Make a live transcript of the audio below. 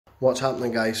What's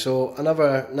happening, guys? So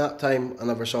another nap time,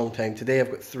 another song time. Today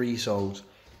I've got 3 songs.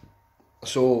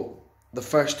 So the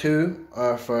first 2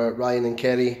 are for Ryan and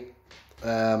Kerry.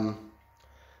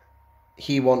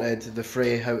 He wanted The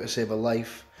Fray, How to Save a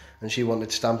Life, and she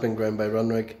wanted Stamping Ground by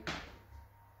Runrig.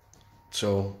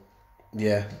 So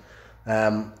yeah.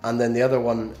 And then the other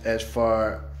one is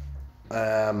for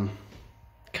Kind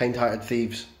Hearted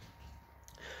Thieves.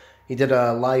 He did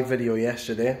a live video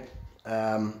yesterday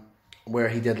where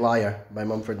he did Liar by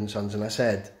Mumford & Sons, and I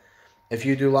said, if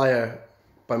you do Liar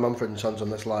by Mumford & Sons on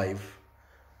this live,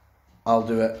 I'll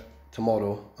do it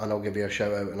tomorrow and I'll give you a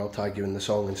shout out and I'll tag you in the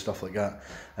song and stuff like that.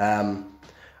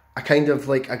 I kind of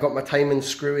I got my timing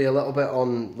screwy a little bit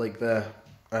on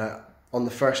on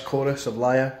the first chorus of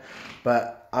Liar,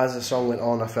 but as the song went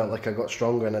on I felt like I got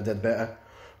stronger and I did better.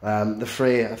 The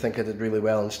Fray, I think I did really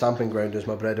well, and Stamping Ground is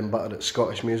my bread and butter at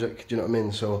Scottish music, do you know what I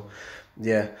mean? So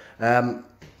yeah,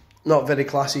 not very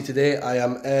classy today. I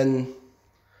am in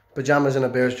pyjamas and a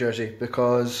Bears jersey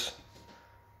because,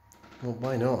 well,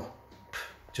 why not?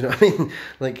 Do you know what I mean?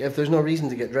 Like, if there's no reason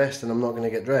to get dressed, then I'm not going to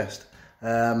get dressed.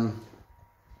 And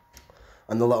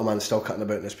the little man's still cutting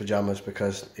about in his pyjamas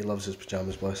because he loves his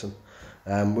pyjamas, bless him.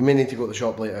 We may need to go to the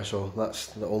shop later, so that's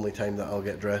the only time that I'll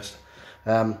get dressed.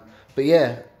 But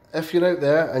yeah, if you're out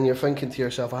there and you're thinking to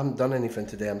yourself, I haven't done anything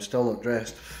today, I'm still not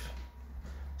dressed,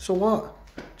 so what?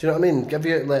 Do you know what I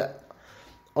mean?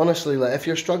 Honestly, if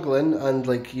you're struggling and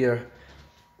you're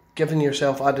giving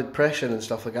yourself added pressure and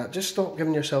stuff like that, just stop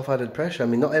giving yourself added pressure. I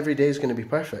mean, not every day is going to be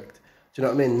perfect. Do you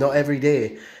know what I mean? Not every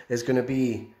day is going to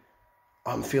be,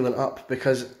 I'm feeling up,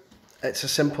 because it's a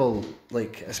simple,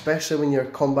 especially when you're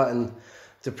combating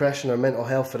depression or mental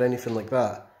health or anything like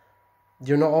that,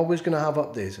 you're not always going to have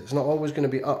up days. It's not always going to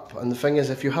be up. And the thing is,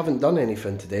 if you haven't done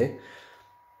anything today,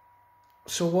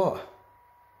 so what?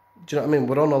 Do you know what I mean?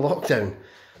 We're on a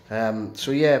lockdown. So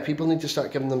yeah, people need to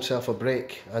start giving themselves a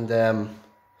break and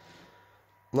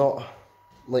not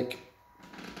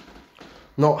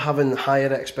having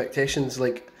higher expectations.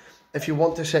 If you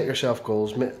want to set yourself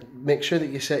goals, make sure that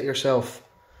you set yourself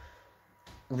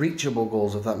reachable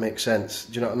goals, if that makes sense.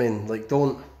 Do you know what I mean?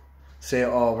 Don't say,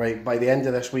 oh right, by the end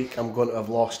of this week I'm going to have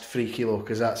lost 3 kilo,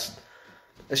 because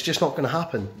it's just not going to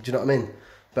happen. Do you know what I mean?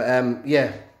 But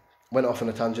yeah, went off on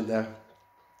a tangent there.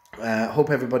 Hope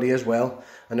everybody is well,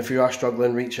 and if you are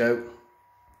struggling, reach out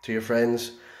to your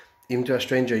friends, even to a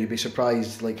stranger. You'd be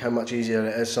surprised how much easier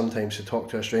it is sometimes to talk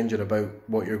to a stranger about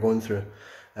what you're going through.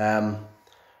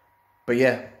 But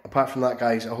yeah, apart from that,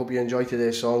 guys, I hope you enjoy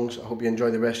today's songs. I hope you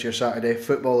enjoy the rest of your Saturday.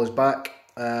 Football is back.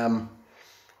 I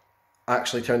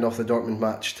actually turned off the Dortmund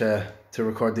match to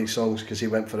record these songs because he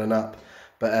went for a nap.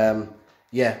 But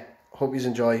yeah, hope you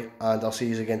enjoy, and I'll see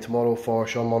you again tomorrow for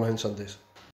Sean Monaghan Sundays.